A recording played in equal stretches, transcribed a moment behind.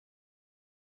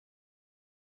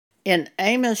In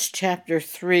Amos chapter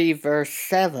 3, verse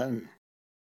 7,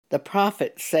 the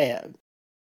prophet said,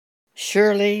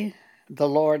 "Surely the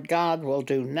Lord God will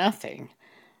do nothing,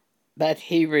 but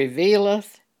he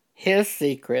revealeth his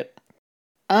secret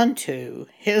unto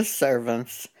his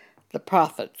servants, the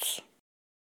prophets."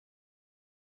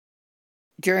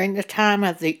 During the time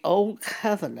of the Old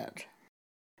Covenant,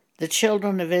 the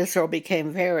children of Israel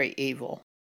became very evil.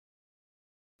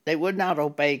 They would not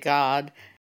obey God.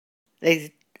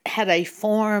 They had a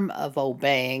form of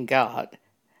obeying God,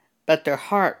 but their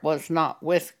heart was not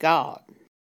with God.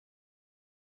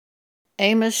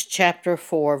 Amos chapter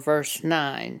 4, verse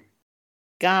 9,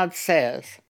 God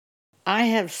says, "I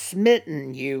have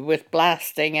smitten you with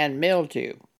blasting and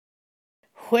mildew.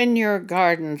 When your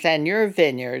gardens and your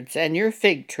vineyards and your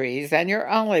fig trees and your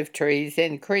olive trees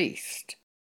increased,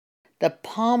 the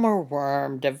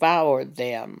palmerworm devoured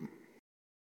them.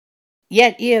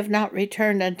 Yet ye have not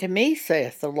returned unto me,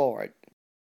 saith the Lord."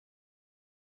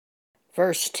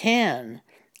 Verse 10,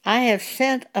 "I have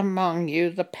sent among you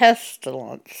the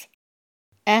pestilence,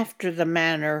 after the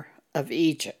manner of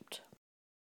Egypt.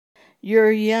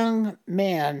 Your young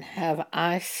men have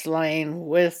I slain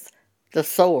with the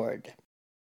sword,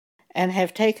 and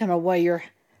have taken away your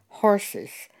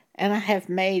horses, and I have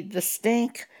made the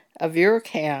stink of your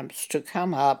camps to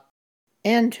come up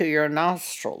into your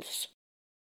nostrils.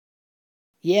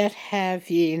 Yet have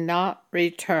ye not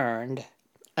returned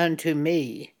unto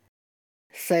me,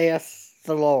 saith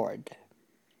the Lord."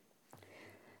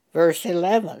 Verse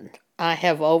 11, "I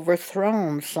have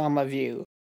overthrown some of you,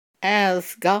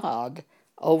 as God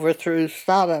overthrew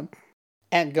Sodom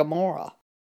and Gomorrah.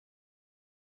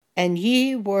 And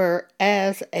ye were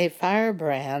as a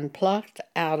firebrand plucked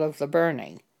out of the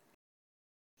burning.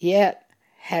 Yet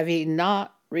have ye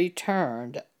not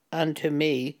returned unto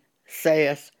me,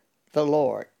 saith the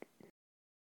Lord.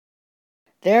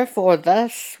 Therefore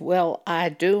thus will I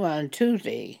do unto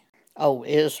thee, O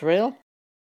Israel,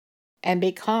 and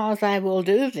because I will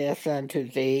do this unto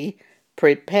thee,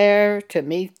 prepare to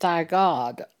meet thy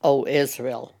God, O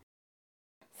Israel.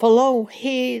 For lo,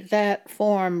 he that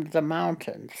formed the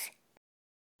mountains,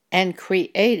 and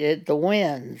created the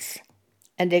winds,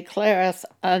 and declareth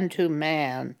unto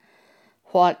man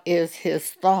what is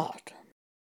his thought,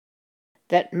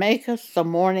 that maketh the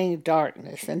morning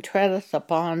darkness, and treadeth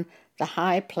upon the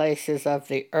high places of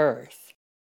the earth.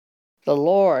 The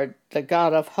Lord, the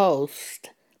God of hosts,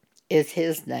 is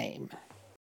his name."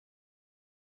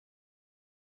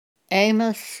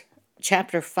 Amos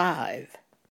chapter 5,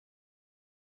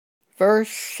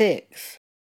 verse 6,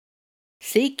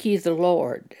 "Seek ye the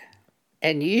Lord,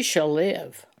 and ye shall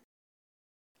live,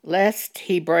 lest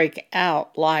he break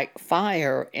out like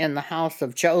fire in the house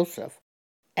of Joseph,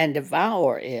 and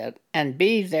devour it, and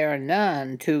be there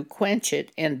none to quench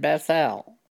it in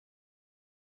Bethel.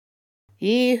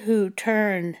 Ye who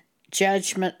turn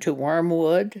judgment to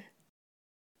wormwood,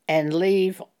 and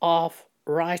leave off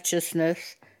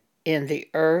righteousness in the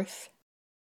earth,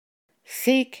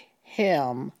 seek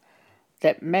him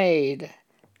that made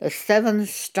the 7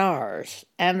 stars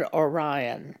and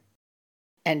Orion,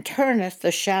 and turneth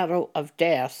the shadow of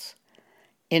death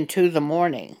into the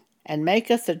morning, and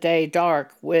maketh the day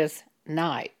dark with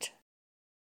night,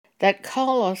 that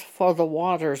calleth for the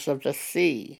waters of the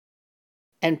sea,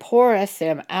 and poureth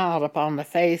them out upon the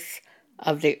face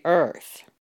of the earth.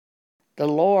 The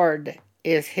Lord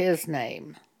is his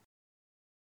name.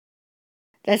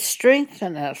 That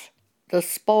strengtheneth the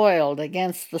spoiled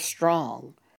against the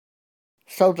strong,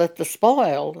 so that the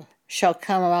spoiled shall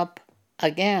come up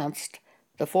against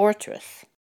the fortress.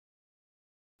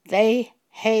 They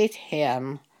hate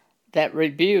him that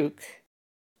rebuke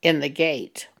in the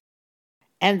gate,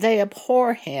 and they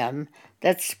abhor him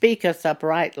that speaketh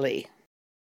uprightly.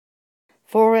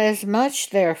 Forasmuch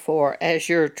therefore as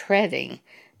your treading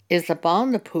is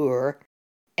upon the poor,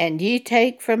 and ye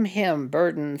take from him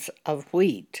burdens of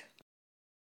wheat,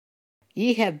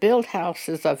 ye have built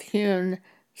houses of hewn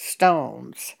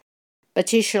stones,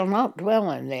 but ye shall not dwell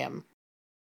in them.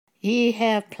 Ye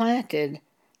have planted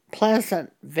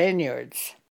pleasant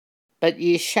vineyards, but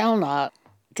ye shall not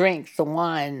drink the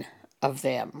wine of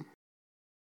them.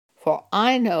 For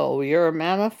I know your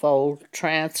manifold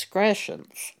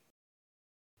transgressions,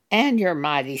 and your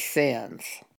mighty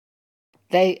sins.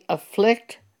 They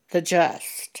afflict the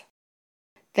just.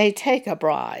 They take a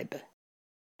bribe,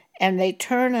 and they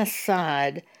turn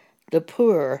aside the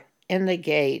poor in the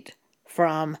gate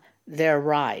from their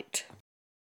right.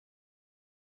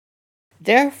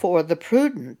 Therefore the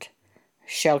prudent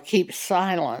shall keep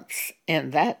silence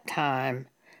in that time,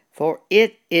 for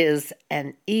it is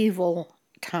an evil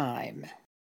time.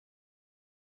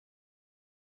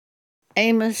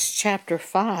 Amos chapter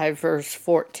 5, verse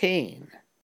 14.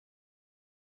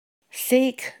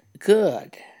 Seek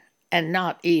good and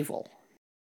not evil,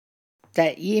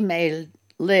 that ye may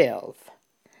live,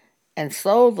 and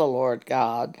so the Lord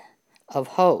God of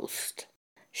hosts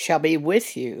shall be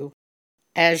with you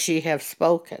as ye have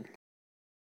spoken.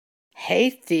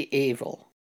 Hate the evil,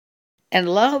 and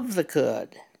love the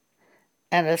good,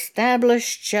 and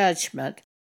establish judgment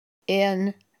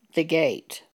in the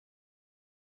gate.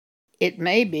 It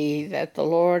may be that the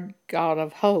Lord God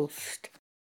of hosts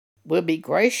will be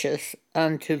gracious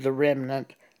unto the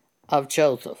remnant of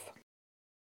Joseph.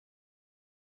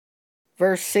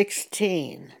 Verse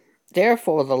 16.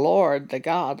 Therefore the Lord, the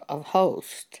God of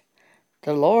hosts,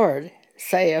 the Lord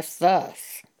saith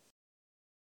thus,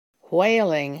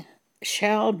 wailing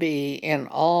shall be in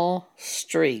all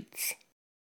streets,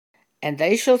 and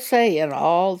they shall say in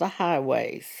all the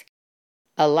highways,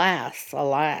 Alas,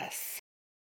 alas.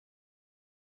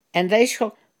 And they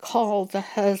shall call the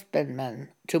husbandman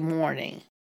to mourning,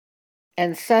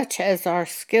 and such as are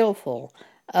skillful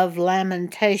of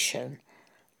lamentation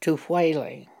to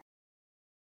wailing.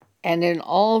 And in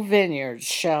all vineyards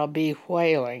shall be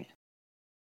wailing.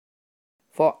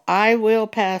 For I will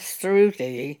pass through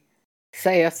thee,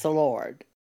 saith the Lord.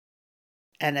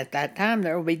 And at that time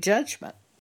there will be judgment.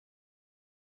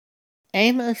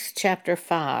 Amos chapter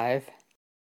 5,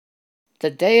 the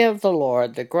day of the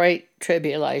Lord, the Great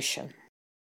Tribulation.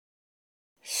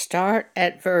 Start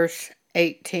at verse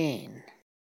 18.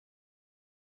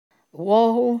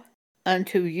 Woe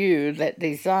unto you that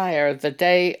desire the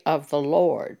day of the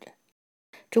Lord.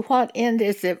 To what end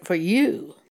is it for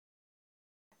you?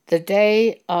 The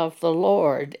day of the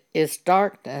Lord is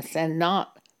darkness and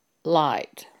not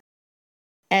light.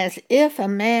 As if a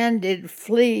man did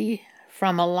flee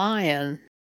from a lion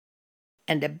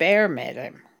and a bear met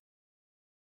him,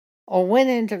 or went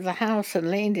into the house and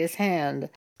leaned his hand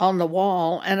on the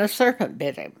wall and a serpent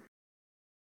bit him.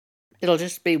 It'll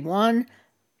just be one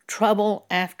trouble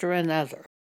after another.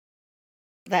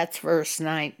 That's verse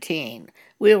 19.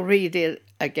 We'll read it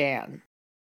again.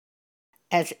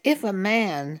 As if a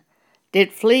man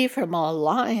did flee from a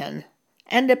lion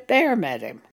and a bear met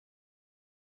him,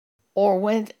 or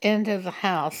went into the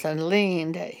house and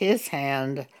leaned his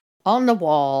hand on the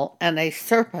wall and a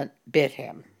serpent bit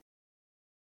him.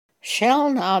 Shall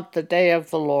not the day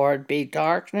of the Lord be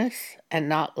darkness and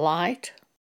not light,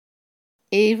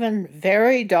 even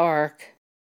very dark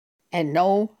and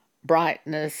no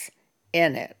brightness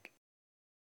in it?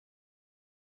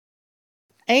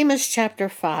 Amos chapter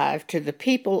 5, to the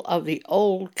people of the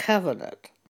Old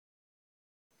Covenant.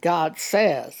 God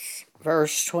says,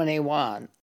 verse 21,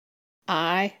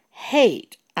 I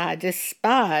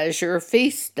despise your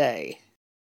feast day,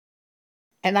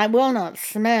 and I will not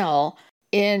smell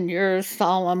in your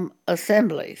solemn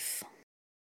assemblies.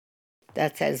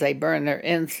 That's as they burn their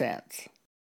incense.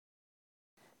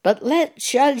 But let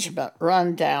judgment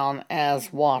run down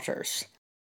as waters,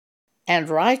 and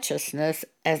righteousness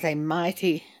as a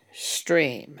mighty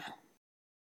stream.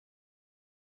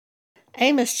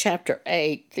 Amos chapter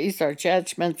 8, these are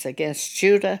judgments against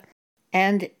Judah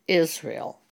and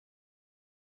Israel.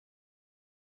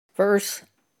 Verse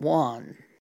 1.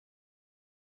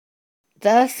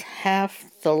 Thus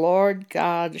hath the Lord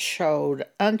God showed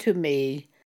unto me,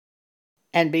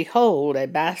 and behold, a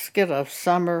basket of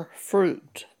summer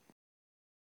fruit.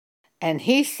 And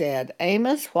he said,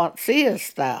 Amos, what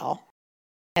seest thou?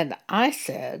 And I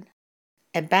said,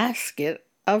 a basket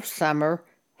of summer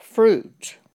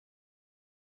fruit.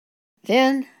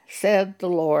 Then said the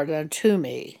Lord unto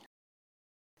me,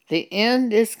 the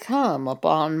end is come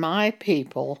upon my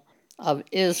people of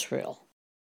Israel.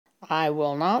 I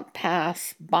will not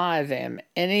pass by them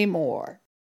any more,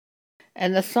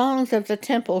 and the songs of the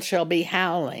temple shall be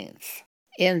howlings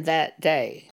in that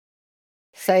day,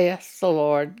 saith the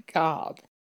Lord God.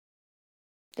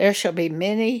 There shall be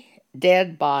many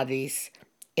dead bodies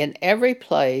in every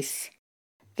place,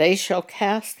 they shall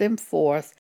cast them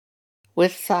forth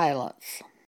with silence.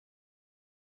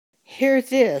 Hear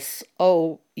this,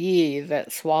 O ye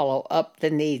that swallow up the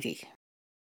needy,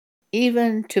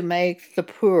 even to make the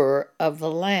poor of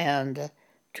the land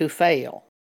to fail,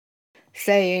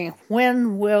 saying,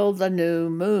 when will the new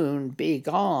moon be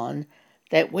gone,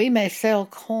 that we may sell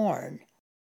corn,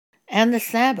 and the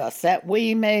Sabbath, that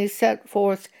we may set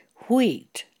forth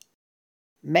wheat,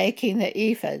 making the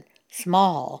ephah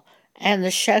small, and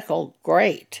the shekel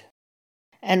great,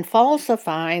 and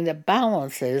falsifying the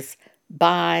balances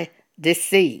by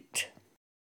deceit.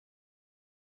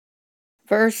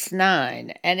 Verse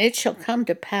 9, and it shall come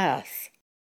to pass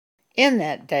in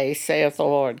that day, saith the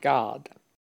Lord God,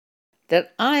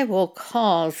 that I will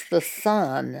cause the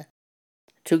sun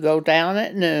to go down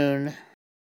at noon,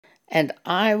 and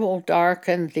I will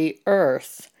darken the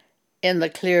earth in the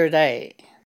clear day.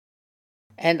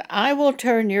 And I will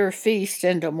turn your feast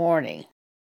into mourning,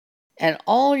 and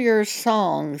all your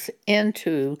songs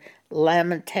into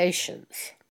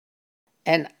lamentations.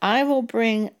 And I will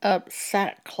bring up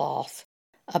sackcloth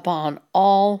upon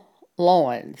all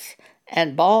loins,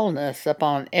 and baldness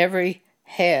upon every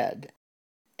head.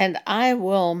 And I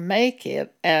will make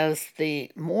it as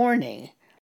the mourning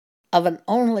of an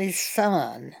only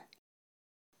son,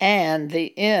 and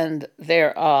the end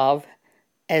thereof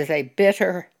as a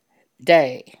bitter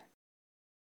day.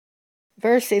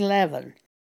 Verse 11.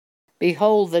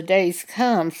 Behold, the days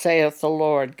come, saith the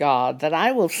Lord God, that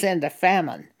I will send a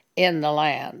famine in the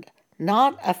land,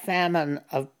 not a famine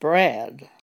of bread,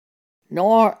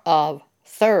 nor of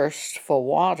thirst for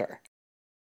water,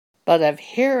 but of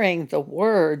hearing the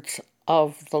words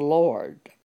of the Lord.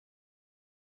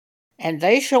 And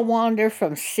they shall wander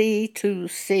from sea to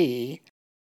sea,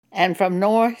 and from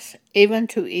north even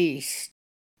to east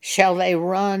shall they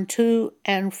run to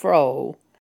and fro,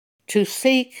 to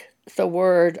seek the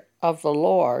word of the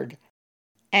Lord,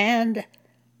 and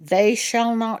they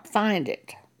shall not find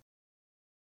it.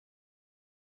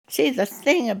 See, the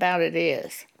thing about it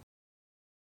is,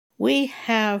 we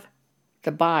have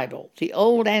the Bible, the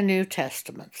Old and New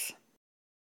Testaments,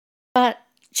 but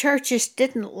churches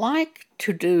didn't like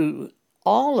to do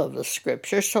all of the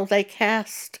Scripture, so they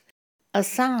cast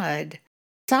aside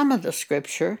some of the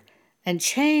Scripture and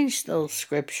changed those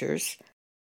Scriptures,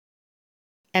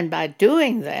 and by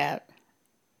doing that,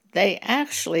 they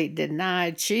actually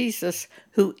denied Jesus,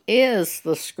 who is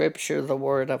the Scripture, the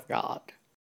Word of God.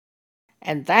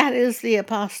 And that is the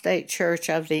apostate church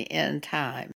of the end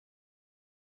time.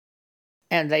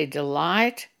 And they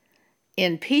delight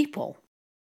in people.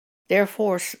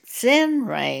 Therefore, sin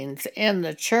reigns in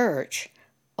the church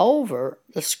over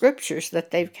the Scriptures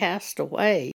that they've cast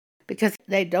away, because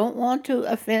they don't want to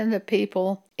offend the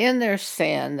people in their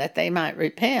sin, that they might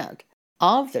repent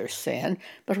of their sin,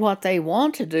 but what they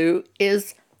want to do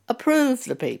is approve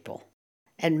the people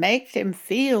and make them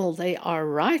feel they are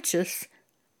righteous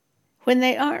when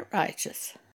they aren't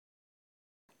righteous.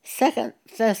 2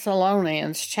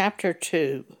 Thessalonians chapter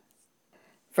 2,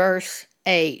 verse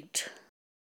 8.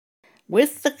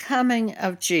 With the coming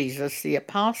of Jesus, the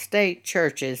apostate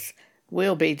churches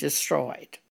will be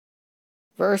destroyed.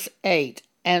 Verse 8.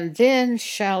 And then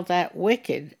shall that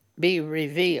wicked be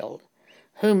revealed,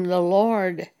 whom the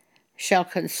Lord shall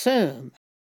consume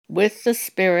with the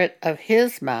spirit of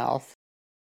his mouth,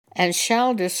 and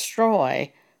shall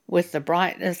destroy with the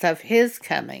brightness of his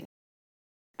coming,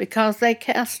 because they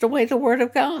cast away the word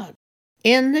of God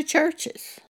in the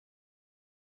churches.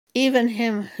 Even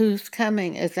him whose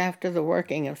coming is after the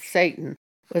working of Satan,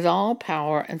 with all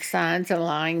power and signs and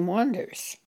lying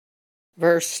wonders.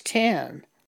 Verse 10.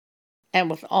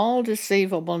 And with all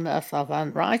deceivableness of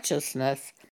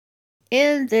unrighteousness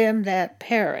in them that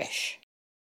perish,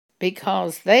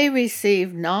 because they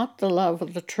receive not the love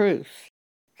of the truth,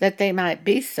 that they might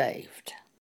be saved.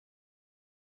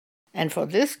 And for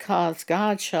this cause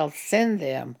God shall send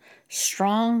them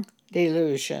strong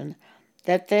delusion,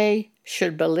 that they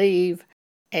should believe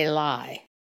a lie,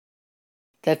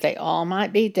 that they all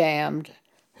might be damned,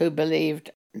 who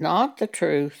believed not the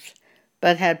truth,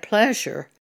 but had pleasure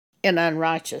in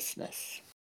unrighteousness.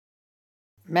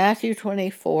 Matthew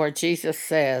 24, Jesus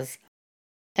says,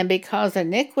 And because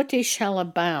iniquity shall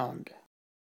abound,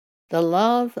 the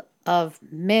love of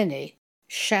many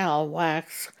shall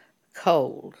wax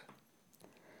cold.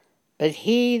 But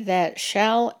he that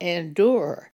shall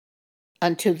endure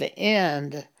unto the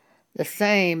end, the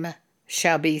same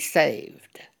shall be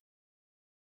saved.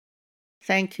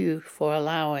 Thank you for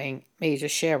allowing me to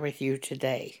share with you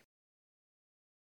today.